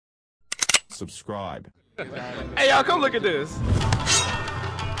subscribe. Hey y'all, come look at this.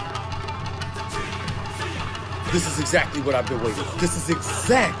 This is exactly what I've been waiting for. This is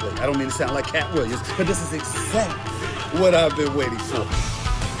exactly, I don't mean to sound like Cat Williams, but this is exactly what I've been waiting for.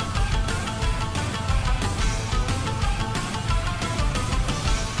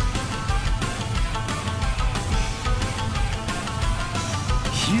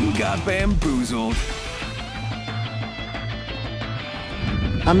 You got bamboozled.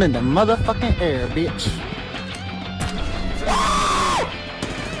 I'm in the motherfucking air, bitch.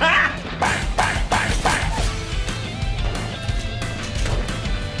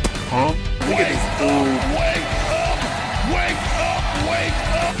 Huh? Look at this dude. Wake up! Wake up! Wake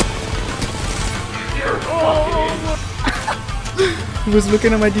up! He was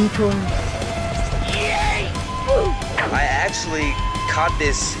looking at my decoy. I actually caught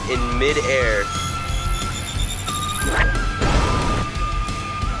this in mid-air.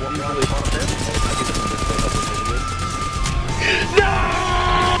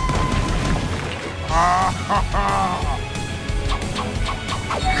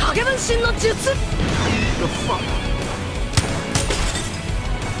 The fuck?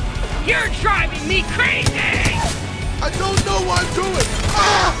 You're driving me crazy! I don't know what I'm doing!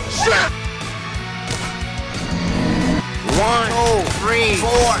 Ah! Shit! 1, 2, 3, 4.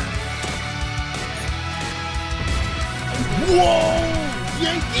 Whoa!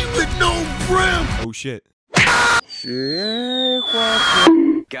 Yankee with no brim! Oh shit.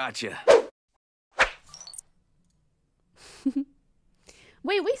 Gotcha.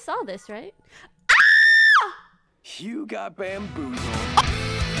 Wait, we saw this, right? You got bamboozled.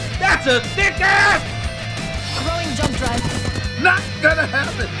 That's a thick ass! Throwing jump drive. Not gonna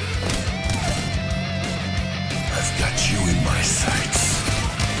happen! I've got you in my sights.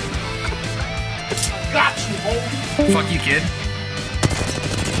 Got you, homie. Fuck you, kid.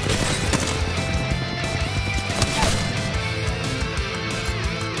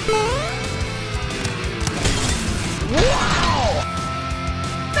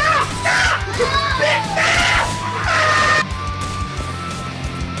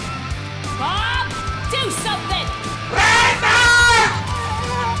 Bob, do something!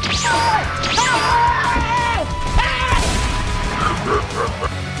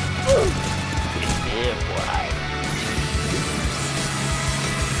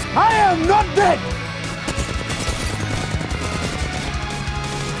 I am not dead!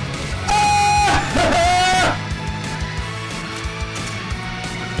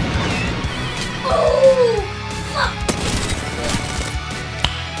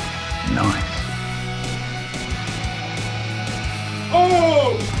 Nice.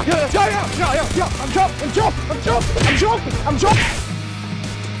 Oh! Yeah! I'm jumping!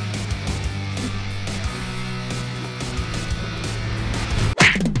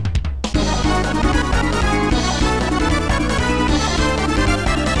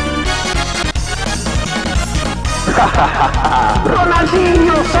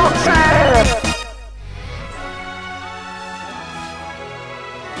 Ronaldinho success!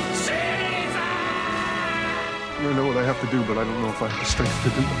 I don't know what I have to do, but I don't know if I have the strength to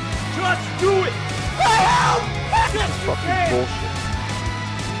do it. Just do it! That's fucking bullshit.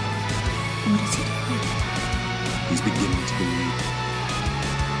 What is he doing? He's beginning to believe.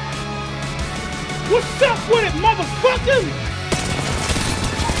 What's up with it, motherfucker?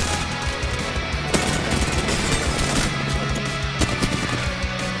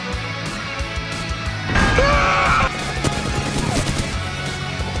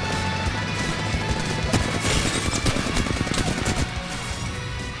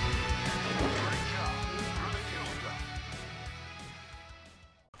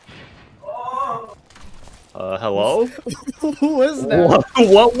 Hello? Who was that?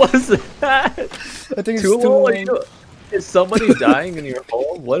 What was that? I think it's Tool? too Is somebody dying in your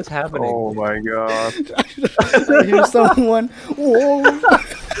home? What is happening? Oh my god. I hear someone. Whoa.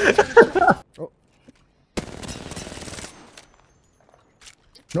 Oh.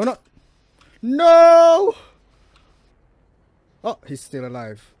 No. No! Oh, he's still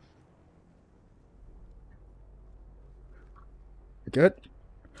alive. You good?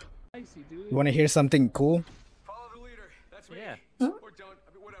 You want to hear something cool? Follow the leader. That's me. Yeah. Or don't.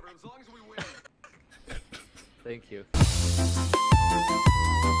 I mean, whatever. As long as we win. Thank you.